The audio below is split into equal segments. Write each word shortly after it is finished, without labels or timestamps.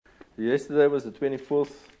Yesterday was the 24th,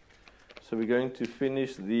 so we're going to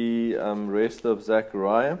finish the rest of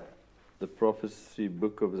Zechariah, the prophecy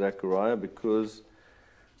book of Zechariah, because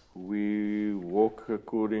we walk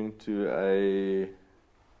according to a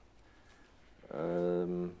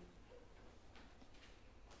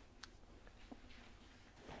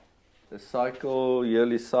cycle,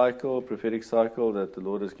 yearly cycle, prophetic cycle that the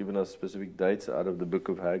Lord has given us specific dates out of the book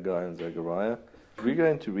of Haggai and Zechariah. We're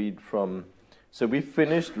going to read from, so we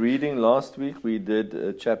finished reading last week, we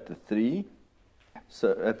did chapter 3.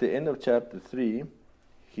 So at the end of chapter 3,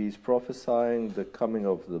 he's prophesying the coming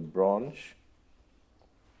of the branch.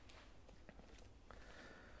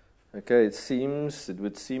 Okay, it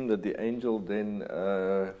would seem that the angel then,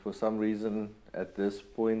 for some reason, at this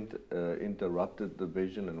point, interrupted the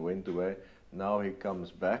vision and went away. Now he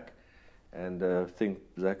comes back, and I think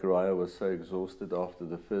Zechariah was so exhausted after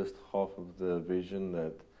the first half of the vision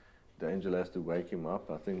that the angel has to wake him up.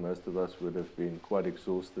 I think most of us would have been quite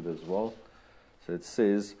exhausted as well. So it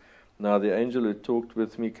says, "Now the angel who talked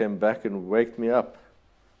with me came back and awakened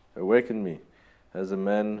me, as a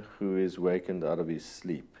man who is wakened out of his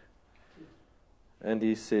sleep. And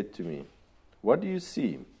he said to me, 'What do you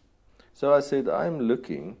see?' So I said, 'I am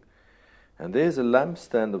looking, and there's a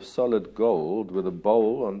lampstand of solid gold with a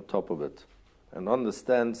bowl on top of it, and on the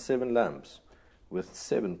stand 7 lamps, with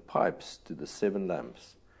 7 pipes to the 7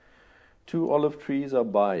 lamps. 2 olive trees are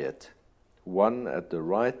by it, one at the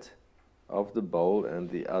right of the bowl and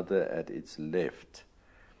the other at its left.'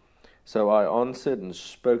 So I answered and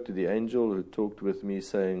spoke to the angel who talked with me,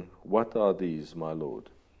 saying, 'What are these, my Lord?'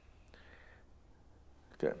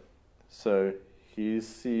 Okay, so he's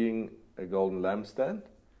seeing a golden lampstand,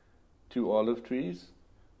 2 olive trees,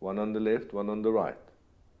 one on the left, one on the right.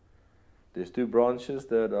 There's 2 branches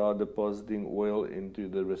that are depositing oil into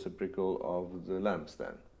the reciprocal of the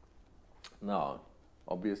lampstand. Now,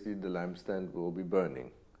 obviously the lampstand will be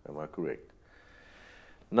burning. Am I correct?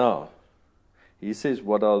 Now, he says,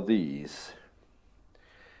 'What are these?'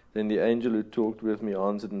 Then the angel who talked with me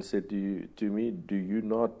answered and said to me, 'Do you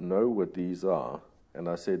not know what these are?' And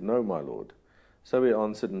I said, 'No, my Lord.' So he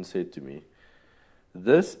answered and said to me,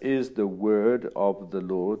 'This is the word of the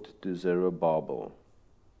Lord to Zerubbabel.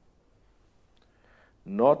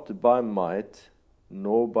 Not by might,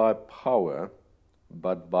 nor by power,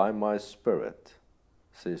 but by my Spirit,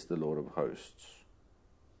 says the Lord of hosts.'"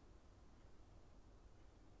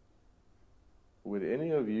 Would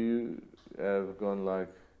any of you have gone like,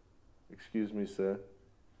 "Excuse me, sir,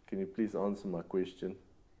 can you please answer my question?"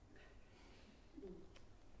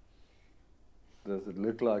 Does it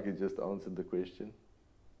look like he just answered the question?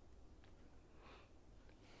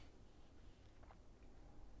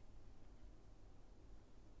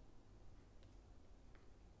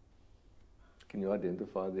 Can you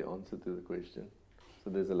identify the answer to the question? So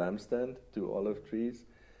there's a lampstand, 2 olive trees,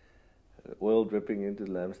 oil dripping into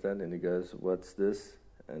the lampstand, and he goes, "What's this?"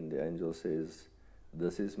 And the angel says,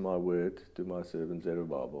 "This is my word to my servant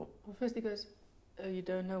Zerubbabel." Well, first he goes, "Oh, you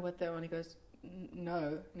don't know what they are?" And he goes,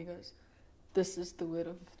 "No." And he goes, "This is the word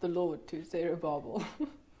of the Lord to Zerubbabel."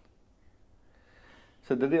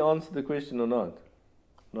 So did he answer the question or not?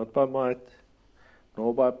 "Not by might,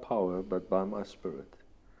 nor by power, but by my Spirit,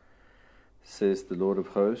 says the Lord of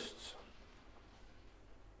hosts.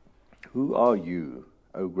 Who are you,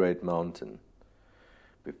 O great mountain?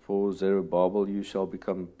 Before Zerubbabel you shall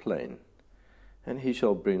become plain, and he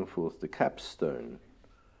shall bring forth the capstone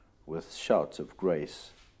with shouts of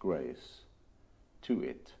grace, grace to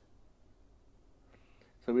it."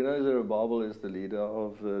 So we know Zerubbabel is the leader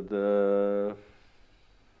of the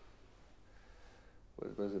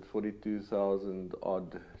 42,000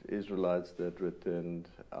 odd Israelites that returned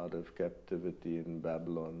out of captivity in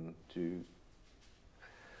Babylon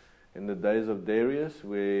in the days of Darius,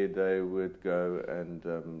 where they would go and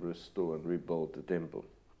restore and rebuild the temple.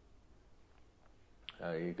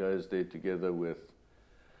 He goes there together with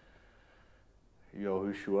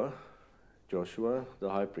Joshua, the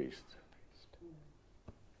high priest.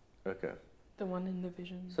 Okay. The one in the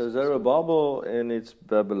visions. So Zerubbabel, in its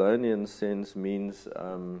Babylonian sense, means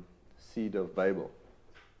seed of Babel,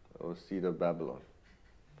 or seed of Babylon.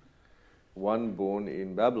 One born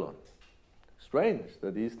in Babylon. Strange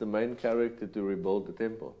that he's the main character to rebuild the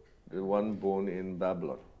temple. The one born in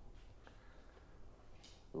Babylon.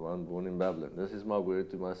 The one born in Babylon. "This is my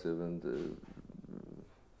word to my servant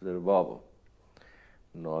Zerubbabel.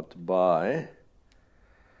 Not by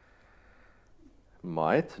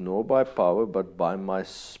might, nor by power, but by my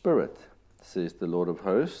Spirit, says the Lord of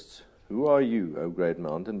hosts. Who are you, O great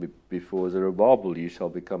mountain? Before Zerubbabel you shall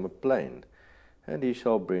become a plain, and he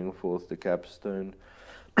shall bring forth the capstone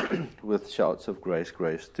with shouts of grace,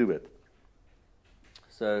 grace to it.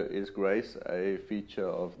 So is grace a feature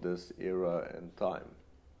of this era and time?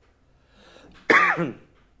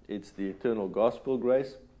 It's the eternal gospel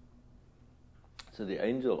grace. So the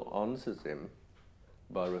angel answers him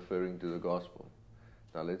by referring to the gospel.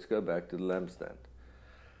 Now let's go back to the lampstand.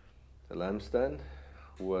 The lampstand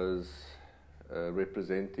was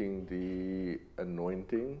representing the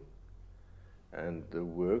anointing and the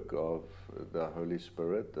work of the Holy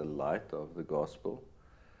Spirit, the light of the gospel,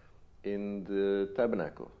 in the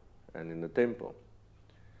tabernacle and in the temple.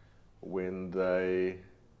 When they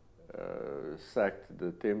sacked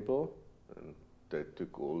the temple, and they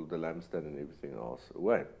took all the lampstand and everything else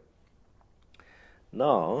away.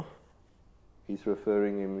 Now, he's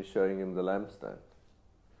showing him the lampstand.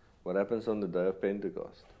 What happens on the day of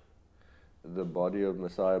Pentecost? The body of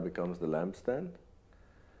Messiah becomes the lampstand.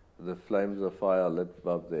 The flames of fire are lit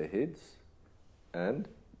above their heads. And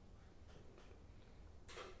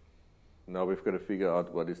now we've got to figure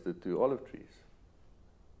out what is the two olive trees.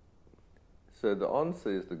 So the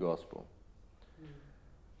answer is the gospel.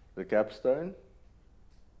 The capstone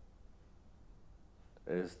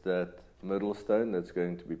is that middle stone that's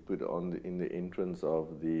going to be put on in the entrance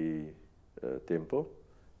of the temple.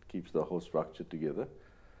 Keeps the whole structure together.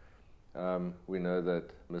 We know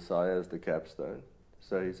that Messiah is the capstone.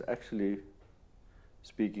 So he's actually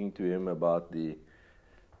speaking to him about the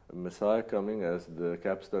Messiah coming as the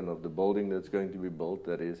capstone of the building that's going to be built,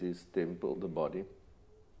 that is his temple, the body.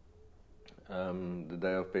 The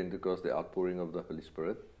day of Pentecost, the outpouring of the Holy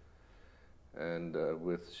Spirit, and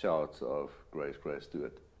with shouts of grace, grace to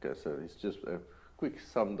it. Okay, so it's just a quick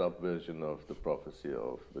summed up version of the prophecy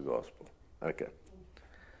of the gospel. Okay.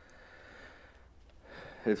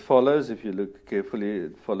 It follows, if you look carefully,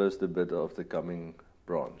 it follows the bit of the coming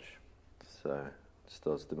branch. So it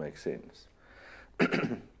starts to make sense.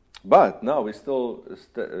 But now we're still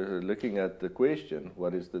looking at the question,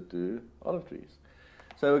 what is the two olive trees?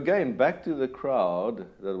 So again, back to the crowd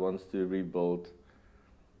that wants to rebuild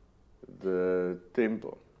the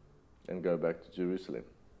temple and go back to Jerusalem.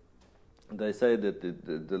 They say that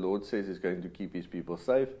the Lord says he's going to keep his people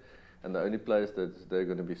safe, and the only place that they're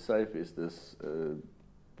going to be safe is this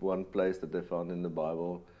one place that they found in the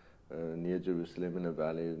Bible near Jerusalem in a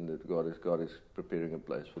valley, and that God is preparing a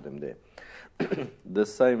place for them there. The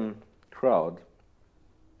same crowd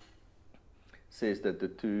says that the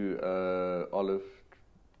two olive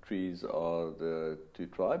trees are the two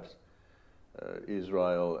tribes,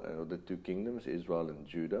 Israel, or the two kingdoms, Israel and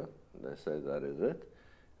Judah. They say that is it.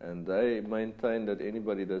 And they maintain that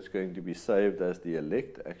anybody that's going to be saved as the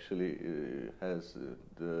elect actually has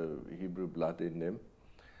the Hebrew blood in them.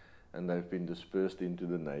 And they've been dispersed into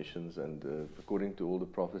the nations. And according to all the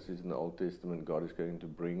prophecies in the Old Testament, God is going to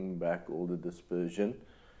bring back all the dispersion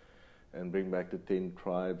and bring back the 10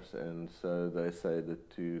 tribes. And so they say the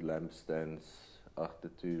two lampstands, the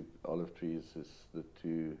two olive trees is the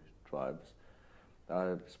two tribes.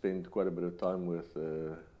 I spent quite a bit of time with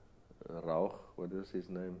Rauch. What was his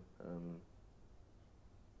name?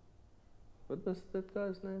 What was that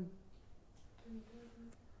guy's name?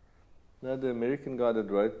 No, the American guy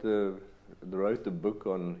that wrote the book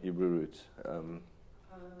on Hebrew roots. The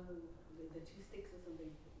two sticks or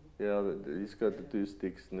something. Yeah, he's got the two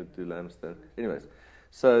sticks and the two lampstands. Anyways,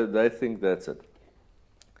 so they think that's it.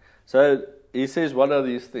 So he says, what are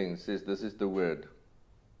these things? He says, this is the word.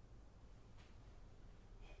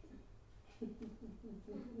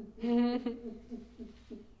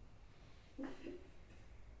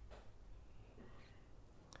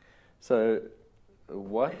 So,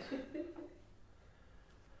 what?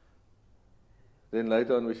 Then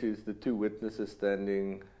later on we see the two witnesses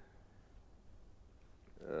standing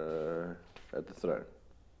at the throne.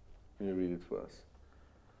 Can you read it for us?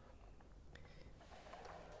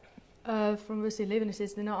 From verse 11 it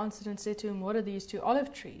says, Then I answered and said to him, What are these two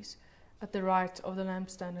olive trees at the right of the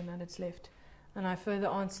lampstand and at its left? And I further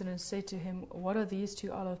answered and said to him, What are these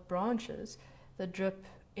two olive branches that drip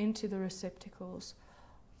into the receptacles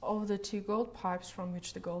of the two gold pipes from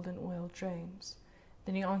which the golden oil drains?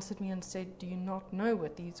 Then he answered me and said, Do you not know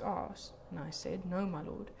what these are? And I said, No, my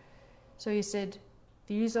Lord. So he said,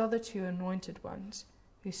 These are the two anointed ones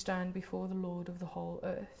who stand before the Lord of the whole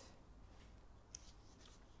earth.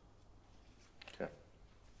 Okay.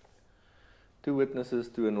 Two witnesses,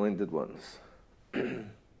 two anointed ones.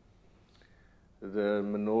 The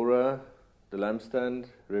menorah, the lampstand,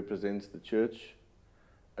 represents the church,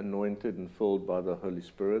 anointed and filled by the Holy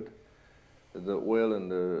Spirit. The oil and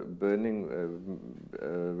the burning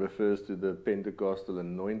refers to the Pentecostal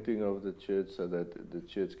anointing of the church, so that the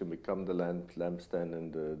church can become the lampstand,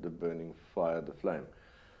 and the burning fire, the flame.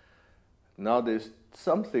 Now there's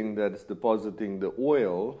something that's depositing the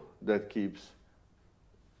oil that keeps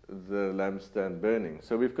the lampstand burning.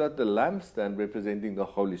 So we've got the lampstand representing the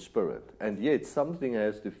Holy Spirit, and yet something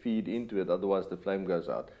has to feed into it, otherwise the flame goes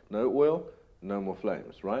out. No oil, no more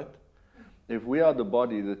flames, right? If we are the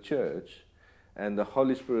body, the church, and the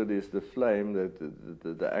Holy Spirit is the flame,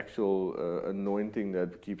 the actual anointing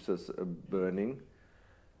that keeps us burning,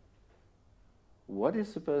 what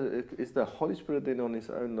is the Holy Spirit then on his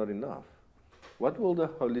own not enough? What will the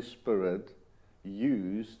Holy Spirit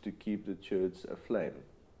use to keep the church aflame?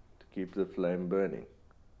 Keep the flame burning?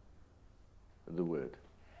 The Word.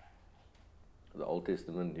 The Old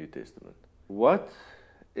Testament, New Testament. What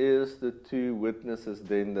is the two witnesses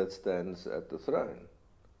then that stands at the throne?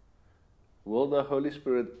 Will the Holy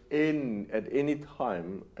Spirit at any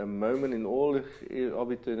time, a moment in all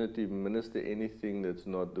of eternity, minister anything that's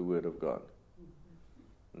not the Word of God?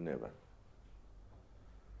 Never.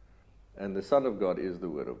 And the Son of God is the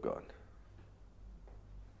Word of God.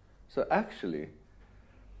 So actually,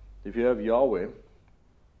 if you have Yahweh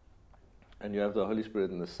and you have the Holy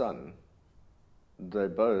Spirit and the Son, they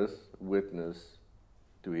both witness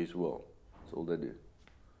to His will. That's all they do.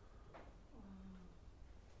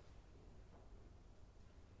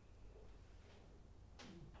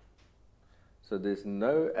 So there's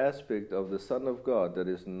no aspect of the Son of God that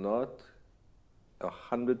is not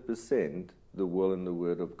 100% the will and the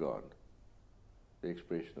Word of God. The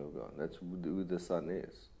expression of God. That's who the Son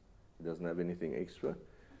is. He doesn't have anything extra.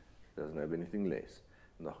 Doesn't have anything less.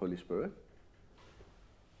 And the Holy Spirit,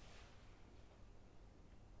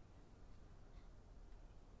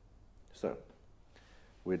 so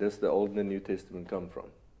where does the Old and the New Testament come from?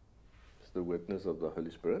 It's the witness of the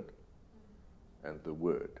Holy Spirit and the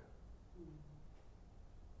Word.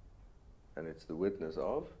 And it's the witness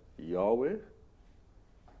of Yahweh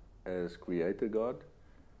as Creator God,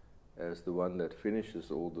 as the one that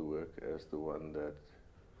finishes all the work, as the one that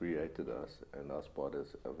created us and us part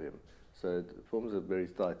of Him. So it forms a very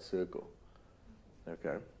tight circle.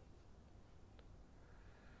 Okay.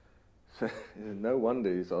 So no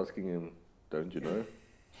wonder he's asking him, don't you know?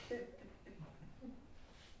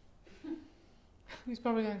 He's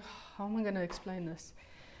probably going, how am I going to explain this?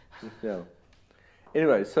 Yeah.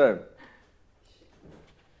 Anyway, so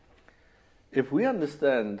if we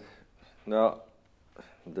understand, now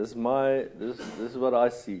this is what I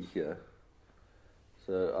see here.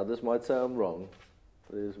 So others might say I'm wrong.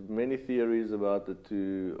 There's many theories about the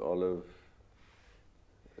two olive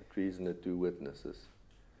trees and the two witnesses.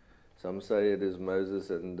 Some say it is Moses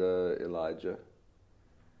and Elijah.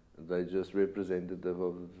 They're just representative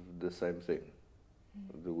of the same thing,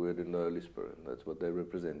 the Word and the Holy Spirit. That's what they're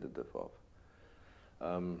representative of.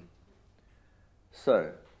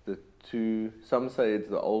 So the two. Some say it's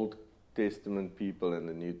the Old Testament people and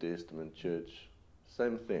the New Testament church.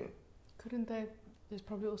 Same thing. Couldn't they? There's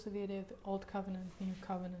probably also the idea of the Old Covenant, New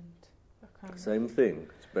Covenant. Same thing.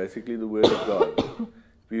 It's basically the Word of God.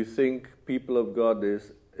 If you think people of God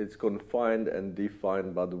it's confined and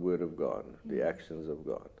defined by the Word of God, the actions of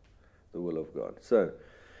God, the will of God. So,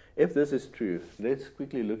 if this is true, let's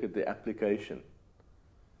quickly look at the application.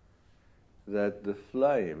 That the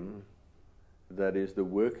flame, that is the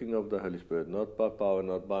working of the Holy Spirit, not by power,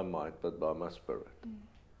 not by might, but by my Spirit.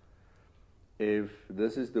 If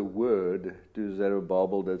this is the word to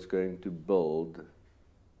Zerubbabel that's going to build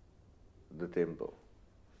the temple.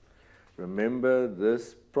 Remember,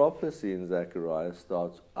 this prophecy in Zechariah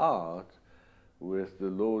starts out with the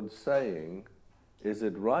Lord saying, is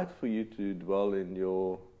it right for you to dwell in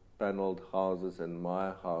your paneled houses and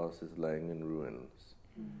my house is laying in ruins?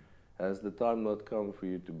 Has the time not come for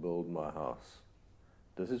you to build my house?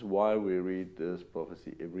 This is why we read this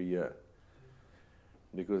prophecy every year.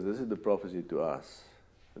 Because this is the prophecy to us.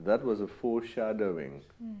 That was a foreshadowing.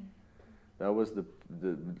 That was the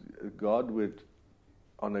God would,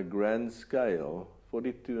 on a grand scale,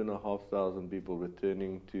 42,500 people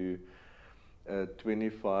returning to a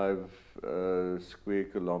 25 square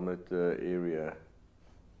kilometer area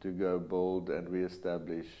to go build and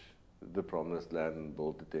reestablish the promised land and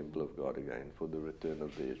build the temple of God again for the return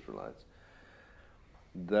of the Israelites.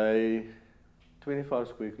 25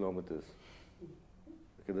 square kilometers.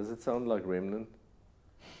 Okay, does it sound like remnant?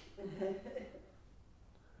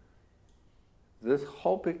 This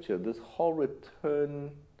whole picture, this whole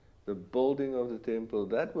return, the building of the temple,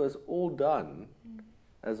 that was all done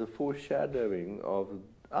as a foreshadowing of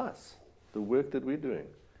us, the work that we're doing.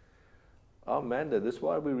 Our mandate, that's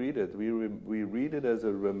why we read it. We read it as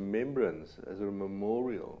a remembrance, as a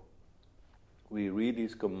memorial. We read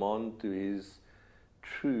His command to His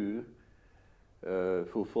true,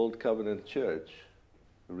 fulfilled covenant church.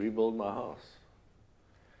 rebuild my house.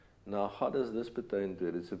 Now, how does this pertain to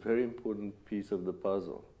it? It's a very important piece of the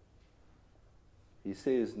puzzle. He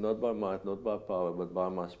says, not by might, not by power, but by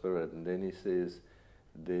my spirit. And then he says,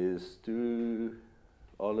 there's 2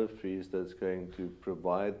 olive trees that's going to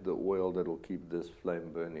provide the oil that will keep this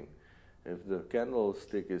flame burning. If the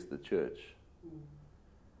candlestick is the church,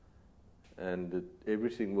 and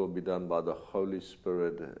everything will be done by the Holy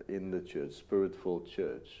Spirit in the church, Spirit-filled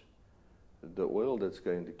church, the oil that's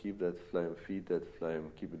going to keep that flame, feed that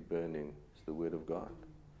flame, keep it burning, is the Word of God.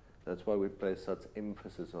 That's why we place such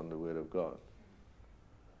emphasis on the Word of God.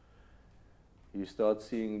 You start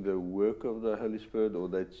seeing the work of the Holy Spirit, or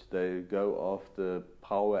they go after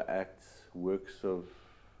power acts, works of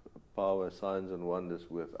power, signs and wonders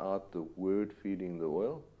without the Word feeding the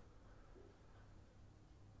oil.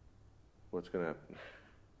 What's going to happen?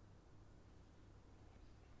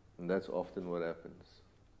 And that's often what happens.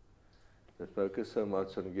 They focus so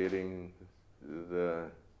much on getting the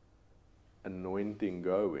anointing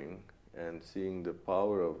going and seeing the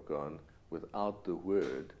power of God without the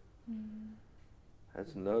Word.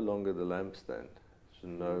 That's no longer the lampstand. It's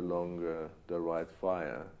no longer the right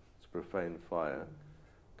fire. It's profane fire.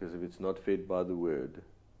 Because if it's not fed by the Word,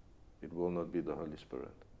 it will not be the Holy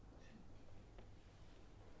Spirit.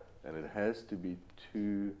 And it has to be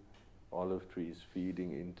 2 olive trees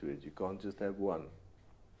feeding into it. You can't just have one.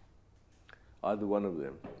 Either one of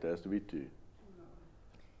them. There has to be 2.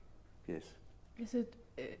 Yes? Is it,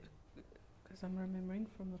 because I'm remembering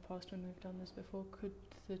from the past when we've done this before, could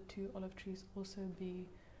the 2 olive trees also be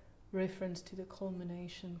reference to the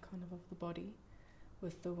culmination kind of the body,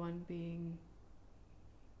 with the one being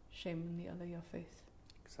Shem and the other Japheth?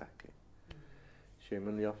 Exactly. Shem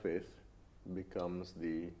and Japheth becomes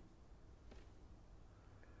the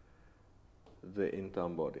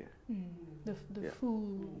end-time body. The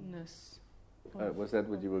fullness. Was that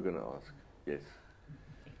what you were going to ask? Yes.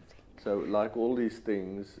 So, like all these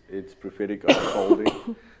things, it's prophetic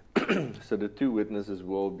unfolding. So the 2 witnesses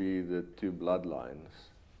will be the 2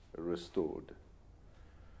 bloodlines restored.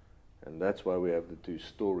 And that's why we have the 2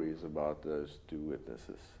 stories about those 2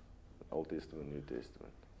 witnesses, Old Testament, New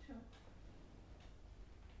Testament. Sure.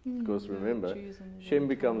 Because remember, Shem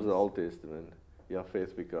becomes the Old Testament,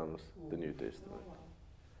 Japheth becomes the New Testament.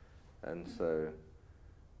 And so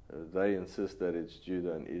they insist that it's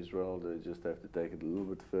Judah and Israel. They just have to take it a little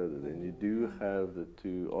bit further. Then you do have the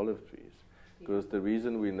 2 olive trees. Because the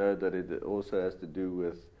reason we know that it also has to do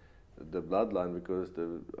with the bloodline, because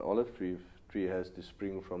the olive tree has to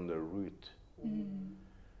spring from the root.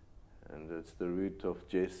 And it's the root of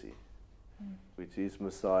Jesse, which is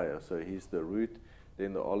Messiah. So he's the root.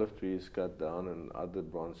 Then the olive tree is cut down and other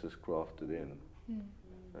branches grafted in.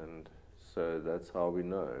 And so that's how we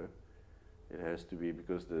know it has to be,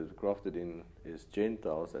 because the grafted in is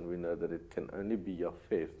Gentiles, and we know that it can only be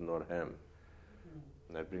Japheth, not Ham.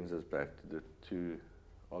 And that brings us back to the 2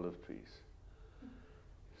 olive trees.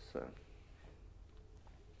 So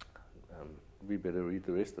we better read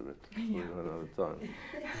the rest of it. We run out of time.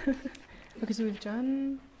 Okay, so we've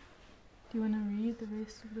done. Do you want to read the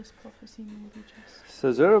rest of this prophecy, maybe just?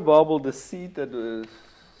 So Zerubbabel, the seed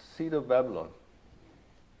of Babylon,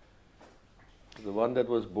 the one that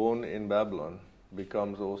was born in Babylon,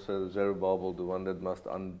 becomes also Zerubbabel, the one that must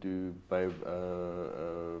undo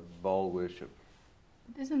Baal worship.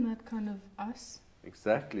 Isn't that kind of us?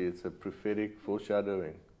 Exactly, it's a prophetic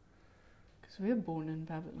foreshadowing. Because we're born in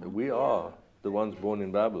Babylon. We are the ones born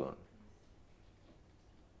in Babylon.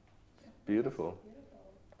 Beautiful.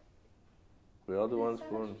 We are the ones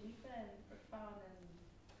born. Deeper and profound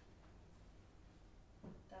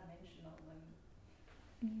and dimensional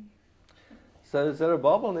than. So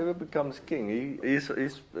Zerubbabel never becomes king. He's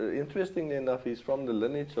interestingly enough, he's from the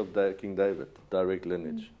lineage of King David, direct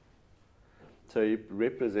lineage. So he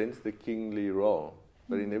represents the kingly role,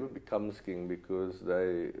 but he never becomes king, because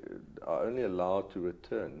they are only allowed to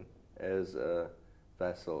return as a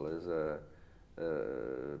vassal, as a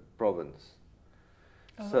province.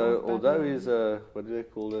 So although he's a, what do they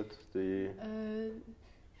call it? The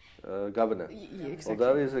governor. Yeah, exactly.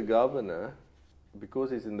 Although he's a governor,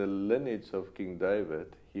 because he's in the lineage of King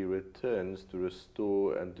David, he returns to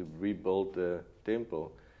restore and to rebuild the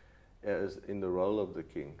temple as in the role of the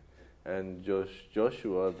king. And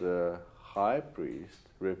Joshua, the high priest,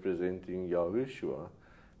 representing Yahushua,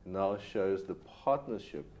 now shows the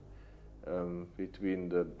partnership between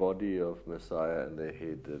the body of Messiah and the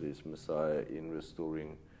head that is Messiah in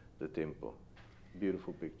restoring the temple.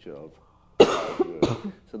 Beautiful picture of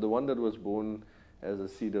so the one that was born as a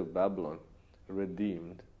seed of Babylon,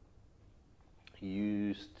 redeemed,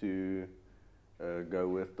 used to go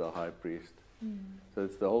with the high priest So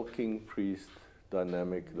it's the whole king-priest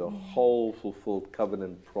dynamic, the whole fulfilled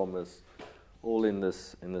covenant promise, all in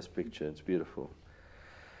this picture. It's beautiful.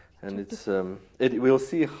 And we'll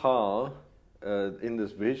see how in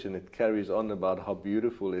this vision it carries on about how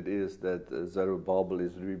beautiful it is that Zerubbabel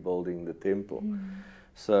is rebuilding the temple.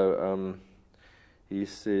 So he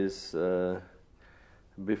says,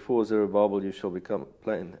 before Zerubbabel you shall become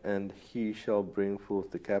plain, and he shall bring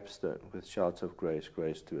forth the capstone with shouts of grace,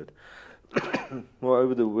 grace to it.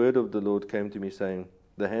 Moreover, the word of the Lord came to me, saying,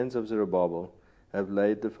 the hands of Zerubbabel have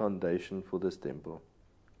laid the foundation for this temple.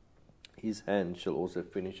 His hand shall also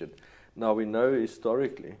finish it. Now we know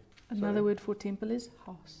historically. Another word for temple is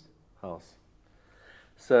house. House.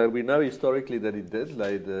 So we know historically that he did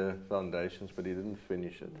lay the foundations, but he didn't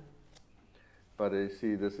finish it. But you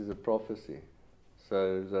see, this is a prophecy.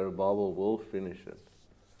 So Zerubbabel will finish it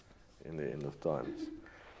in the end of times.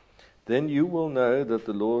 Then you will know that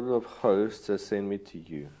the Lord of hosts has sent me to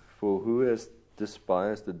you. For who has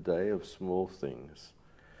despised the day of small things?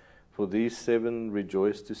 For these 7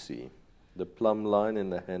 rejoice to see the plumb line in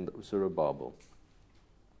the hand of Zerubbabel.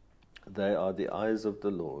 They are the eyes of the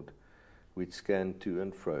Lord, which scan to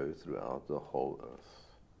and fro throughout the whole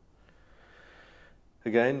earth.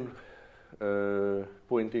 Again,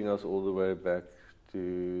 pointing us all the way back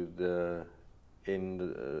to the end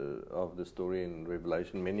of the story in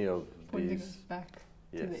Revelation. Many of Pointing these... us back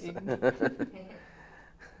yes. to the end.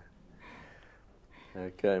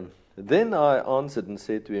 Okay. Then I answered and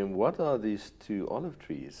said to him, what are these 2 olive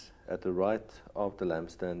trees at the right of the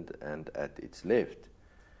lampstand and at its left?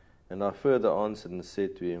 And I further answered and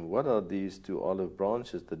said to him, what are these 2 olive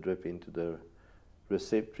branches that drip into the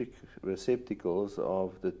receptacles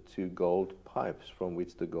of the 2 gold pipes from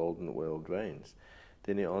which the golden oil drains?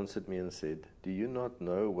 Then he answered me and said, do you not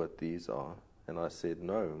know what these are? And I said,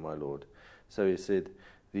 no, my Lord. So he said,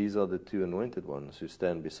 these are the 2 anointed ones who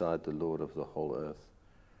stand beside the Lord of the whole earth.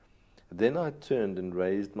 Then I turned and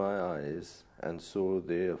raised my eyes and saw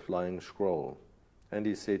there a flying scroll. And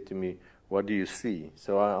he said to me, what do you see?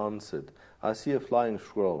 So I answered, I see a flying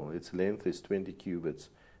scroll. Its length is 20 cubits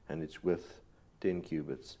and its width 10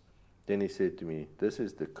 cubits. Then he said to me, this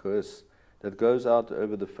is the curse that goes out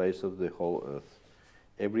over the face of the whole earth.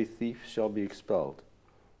 Every thief shall be expelled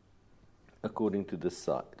according to this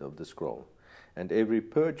side of the scroll, and every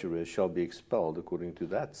perjurer shall be expelled according to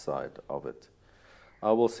that side of it.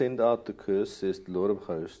 I will send out the curse, says the Lord of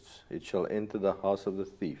hosts. It shall enter the house of the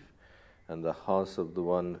thief, and the house of the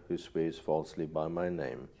one who swears falsely by my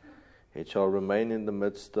name. It shall remain in the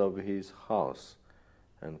midst of his house,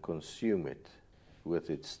 and consume it with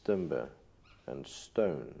its timber and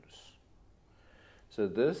stones. So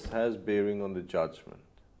this has bearing on the judgment,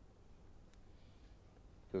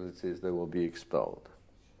 because it says they will be expelled.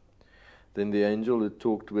 Then the angel who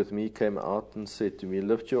talked with me came out and said to me,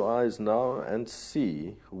 lift your eyes now and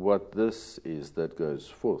see what this is that goes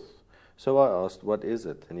forth. So I asked, what is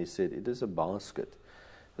it? And he said, it is a basket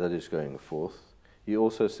that is going forth. He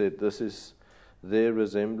also said, this is their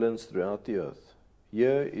resemblance throughout the earth.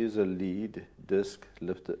 Here is a lead disc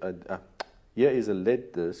lifted. Here is a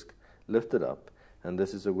lead disc lifted up, and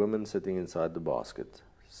this is a woman sitting inside the basket.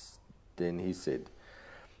 Then he said,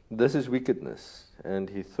 this is wickedness. And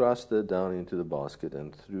he thrust her down into the basket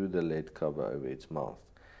and threw the lead cover over its mouth.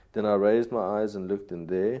 Then I raised my eyes and looked, and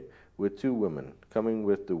there were 2 women coming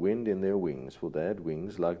with the wind in their wings, for they had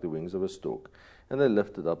wings like the wings of a stork, and they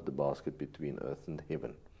lifted up the basket between earth and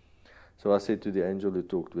heaven. So I said to the angel who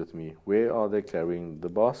talked with me, where are they carrying the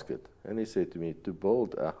basket? And he said to me, to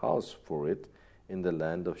build a house for it in the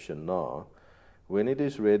land of Shinar. When it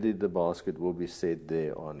is ready, the basket will be set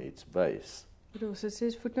there on its base. It also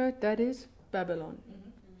says, footnote, that is Babylon.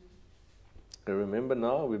 And remember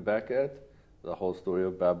now, we're back at the whole story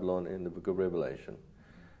of Babylon in the book of Revelation.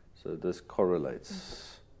 So this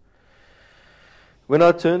correlates. When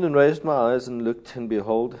I turned and raised my eyes and looked, and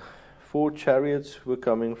behold, 4 chariots were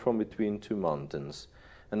coming from between 2 mountains.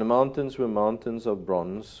 And the mountains were mountains of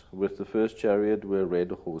bronze. With the first chariot were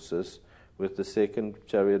red horses, with the second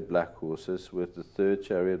chariot black horses, with the third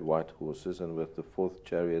chariot white horses, and with the 4th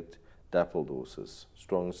chariot dappled horses,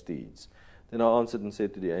 strong steeds. Then I answered and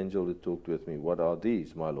said to the angel who talked with me, what are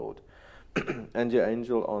these, my Lord? And the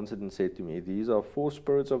angel answered and said to me, these are 4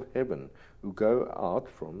 spirits of heaven who go out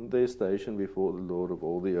from their station before the Lord of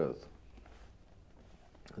all the earth.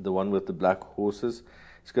 The one with the black horses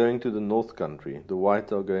is going to the north country, the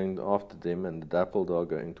white are going after them, and the dappled are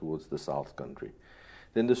going towards the south country.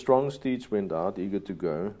 Then the strong steeds went out, eager to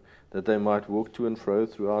go, that they might walk to and fro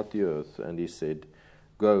throughout the earth. And he said,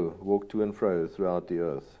 go, walk to and fro throughout the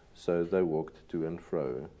earth. So they walked to and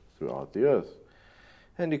fro throughout the earth.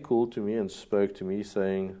 And he called to me and spoke to me,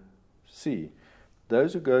 saying, See,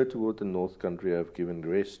 those who go toward the north country have given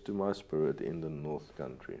rest to my spirit in the north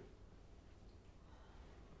country.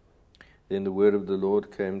 Then the word of the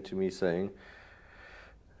Lord came to me, saying,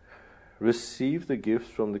 Receive the gifts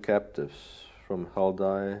from the captives, from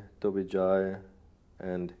Haldai, Tobijah,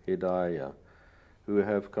 and Hediah, who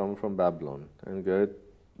have come from Babylon, and go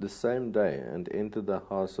the same day and enter the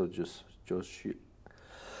house of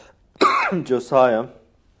Josiah,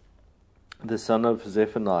 the son of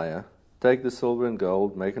Zephaniah. Take the silver and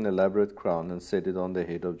gold, make an elaborate crown, and set it on the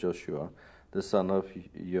head of Joshua, the son of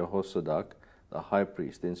Jehozadak, the high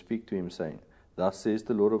priest. Then speak to him, saying, Thus says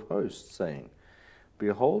the Lord of hosts, saying,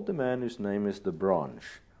 Behold the man whose name is the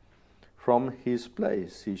branch. From his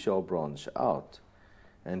place he shall branch out,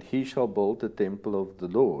 and he shall build the temple of the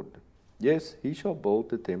Lord. Yes, he shall build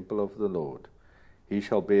the temple of the Lord. He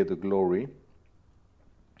shall bear the glory,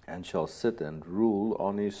 and shall sit and rule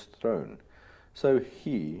on his throne. So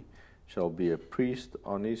he shall be a priest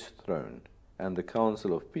on his throne, and the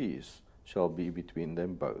council of peace shall be between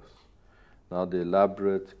them both. Now the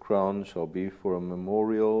elaborate crown shall be for a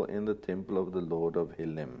memorial in the temple of the Lord of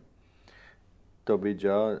Helem.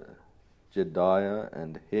 Tobijah, Jediah,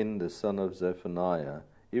 and Hen the son of Zephaniah,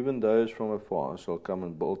 even those from afar, shall come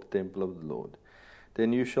and build the temple of the Lord.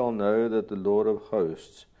 Then you shall know that the Lord of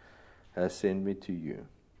hosts has sent me to you.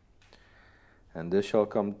 And this shall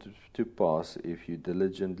come to pass if you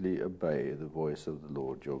diligently obey the voice of the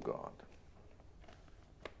Lord your God.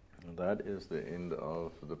 And that is the end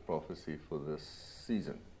of the prophecy for this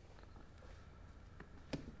season.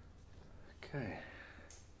 Okay.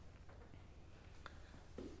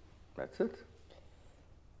 That's it.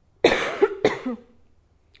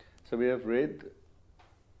 So we have read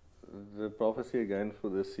the prophecy again for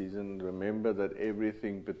this season. Remember that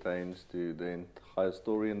everything pertains to the entire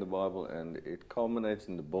story in the Bible, and it culminates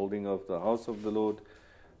in the building of the house of the Lord,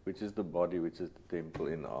 which is the body, which is the temple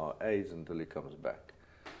in our age until he comes back.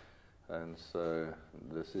 And so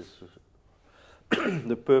this is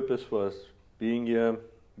the purpose for us being here,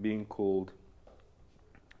 being called,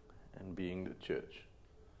 and being the church.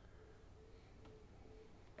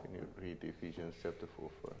 Can you read Ephesians chapter 4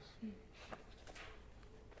 for us?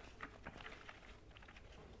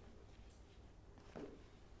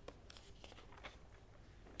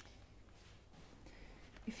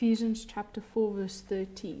 Ephesians chapter 4 verse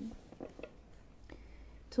 13.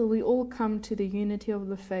 Till we all come to the unity of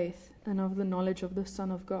the faith and of the knowledge of the Son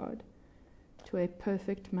of God, to a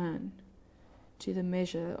perfect man, to the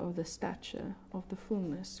measure of the stature of the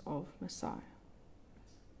fullness of Messiah.